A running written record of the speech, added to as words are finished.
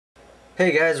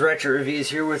Hey guys, Retro Reviews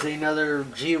here with another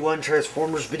G1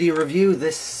 Transformers video review.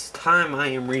 This time I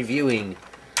am reviewing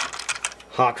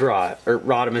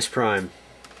Rodimus Prime.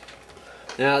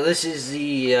 Now this is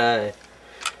the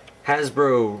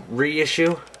Hasbro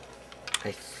reissue.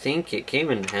 I think it came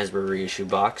in a Hasbro reissue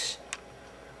box.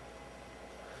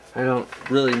 I don't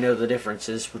really know the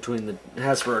differences between the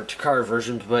Hasbro and Takara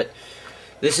versions, but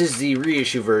this is the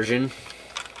reissue version.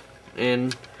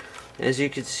 And as you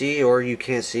can see, or you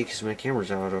can't see because my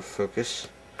camera's out of focus,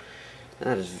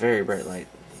 that is very bright light.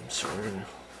 So we're gonna...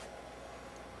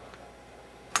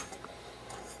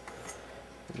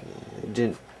 It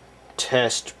didn't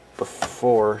test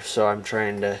before, so I'm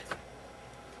trying to...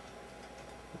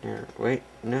 Wait,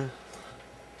 no.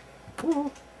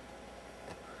 Come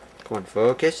on,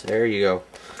 focus. There you go.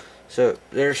 So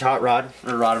there's Hot Rod,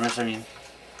 or Rodimus, I mean,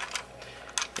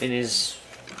 in his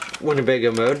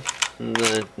Winnebago mode. And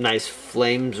the nice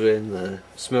flames with the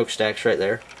smokestacks right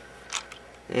there.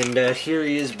 And here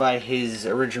he is by his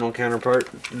original counterpart,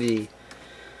 the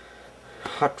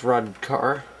Hot Rod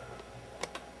car.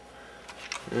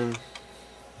 And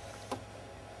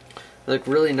they look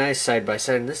really nice side by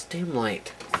side. And this damn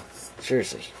light,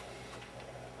 seriously.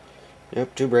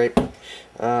 Yep, too bright.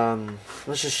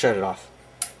 Let's just shut it off.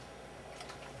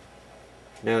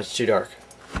 Now it's too dark.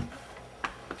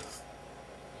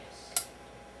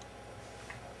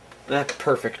 That's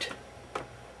perfect.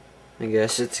 I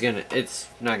guess it's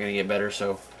not gonna get better,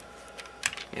 so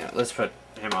yeah, let's put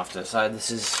him off to the side. This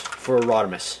is for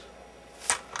Rodimus.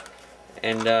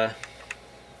 And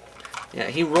yeah,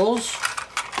 he rolls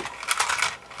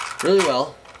really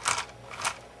well.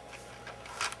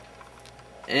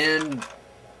 And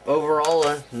overall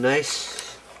a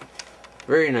nice,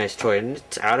 very nice toy. And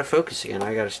it's out of focus again.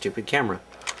 I got a stupid camera.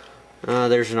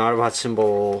 There's an Autobot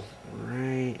symbol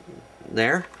right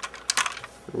there.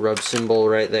 Rub symbol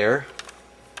right there,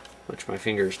 which my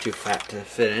finger is too fat to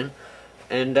fit in,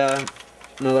 and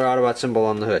another Autobot symbol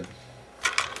on the hood.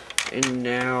 And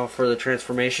now for the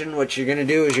transformation, what you're going to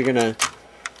do is you're going to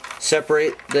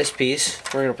separate this piece.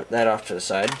 We're going to put that off to the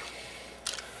side.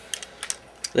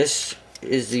 This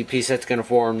is the piece that's going to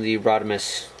form the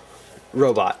Rodimus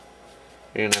robot.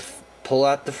 You're going to pull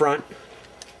out the front,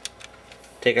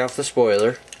 take off the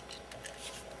spoiler,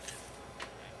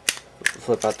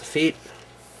 flip out the feet,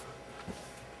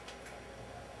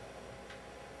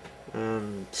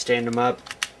 stand him up,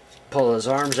 pull his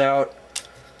arms out,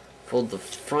 fold the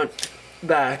front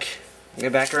back,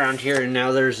 get back around here, and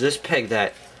now there's this peg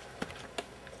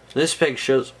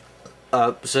shows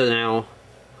up, so now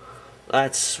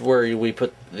that's where we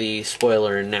put the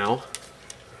spoiler in now.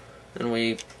 And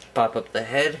we pop up the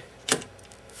head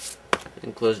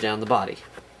and close down the body.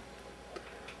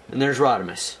 And there's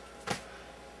Rodimus.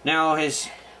 Now his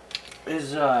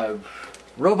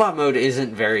robot mode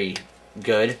isn't very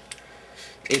good.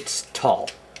 It's tall,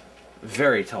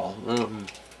 very tall.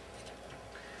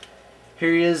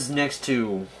 Here he is next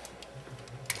to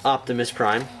Optimus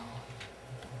Prime.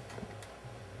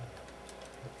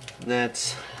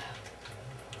 That's,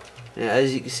 yeah,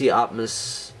 as you can see,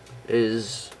 Optimus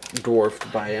is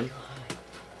dwarfed by him,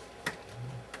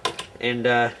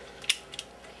 and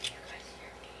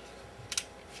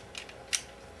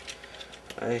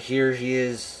here he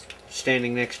is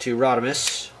standing next to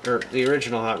Rodimus, or the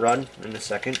original Hot Rod, in a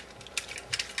second.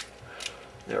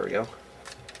 There we go.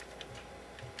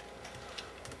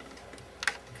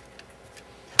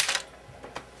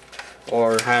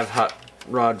 Or have Hot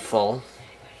Rod fall.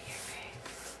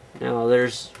 Now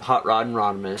there's Hot Rod and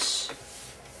Rodimus,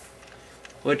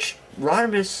 which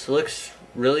Rodimus looks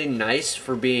really nice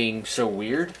for being so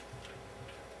weird.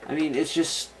 I mean, it's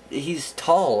just, he's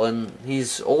tall and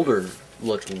he's older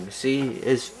looking. See,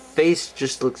 his face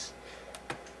just looks...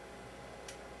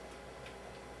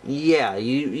 Yeah,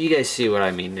 you guys see what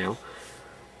I mean now.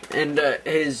 And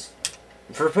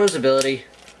for posability,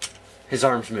 his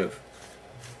arms move.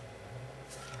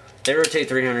 They rotate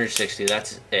 360,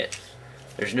 that's it.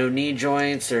 There's no knee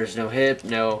joints, there's no hip,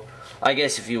 no... I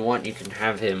guess if you want, you can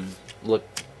have him look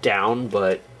down,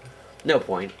 but no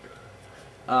point.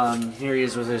 Here he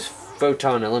is with his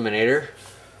Photon Eliminator.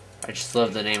 I just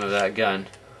love the name of that gun.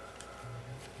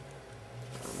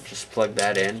 Just plug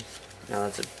that in. Now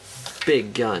that's a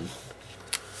big gun.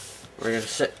 We're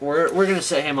gonna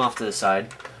set him off to the side.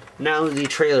 Now the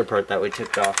trailer part that we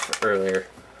took off earlier.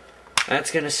 That's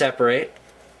gonna separate.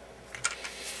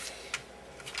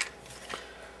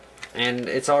 And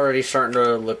it's already starting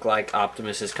to look like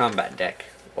Optimus's combat deck,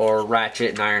 or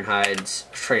Ratchet and Ironhide's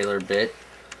trailer bit.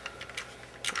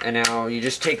 And now you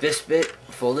just take this bit,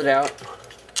 fold it out,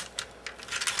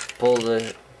 pull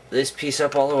this piece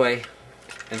up all the way,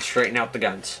 and straighten out the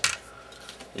guns.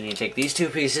 Then you take these two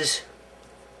pieces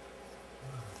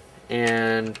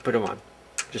and put them on.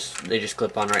 They just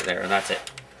clip on right there, and that's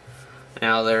it.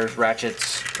 Now there's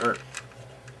Ratchet's, or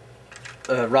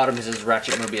Rodimus's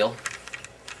Ratchet-mobile.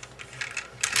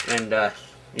 And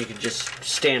you could just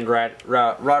stand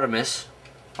Rodimus.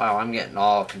 Wow, I'm getting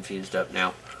all confused up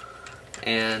now.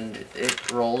 And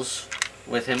it rolls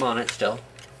with him on it still.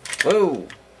 Whoa!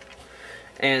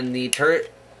 And the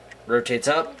turret rotates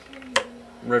up,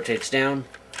 rotates down,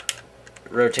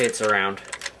 rotates around.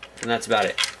 And that's about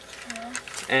it.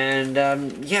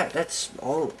 And yeah, that's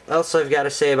all else I've got to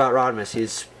say about Rodimus.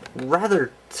 He's a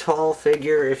rather tall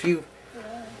figure. If you've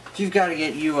got to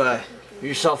get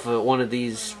yourself one of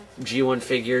these G1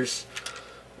 figures,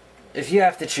 if you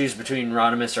have to choose between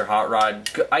Rodimus or Hot Rod,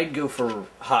 I'd go for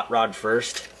Hot Rod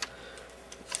first,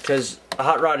 because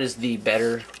Hot Rod is the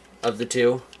better of the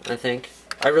two, I think.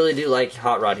 I really do like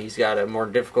Hot Rod. He's got a more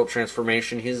difficult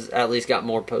transformation. He's at least got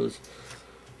more pose.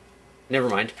 Never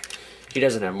mind. He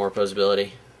doesn't have more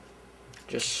posability.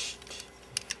 Just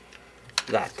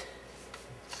that.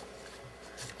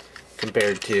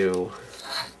 Compared to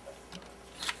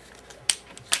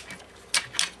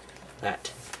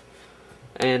that.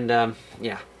 And,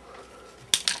 yeah.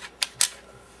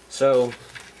 So,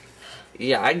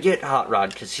 yeah, I'd get Hot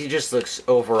Rod because he just looks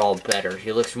overall better.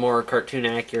 He looks more cartoon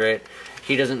accurate.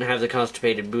 He doesn't have the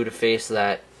constipated Buddha face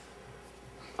that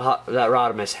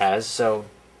Rodimus has, so,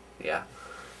 yeah.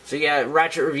 So yeah,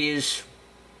 Ratchet reviews.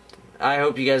 I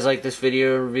hope you guys like this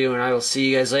video review, and I will see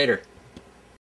you guys later.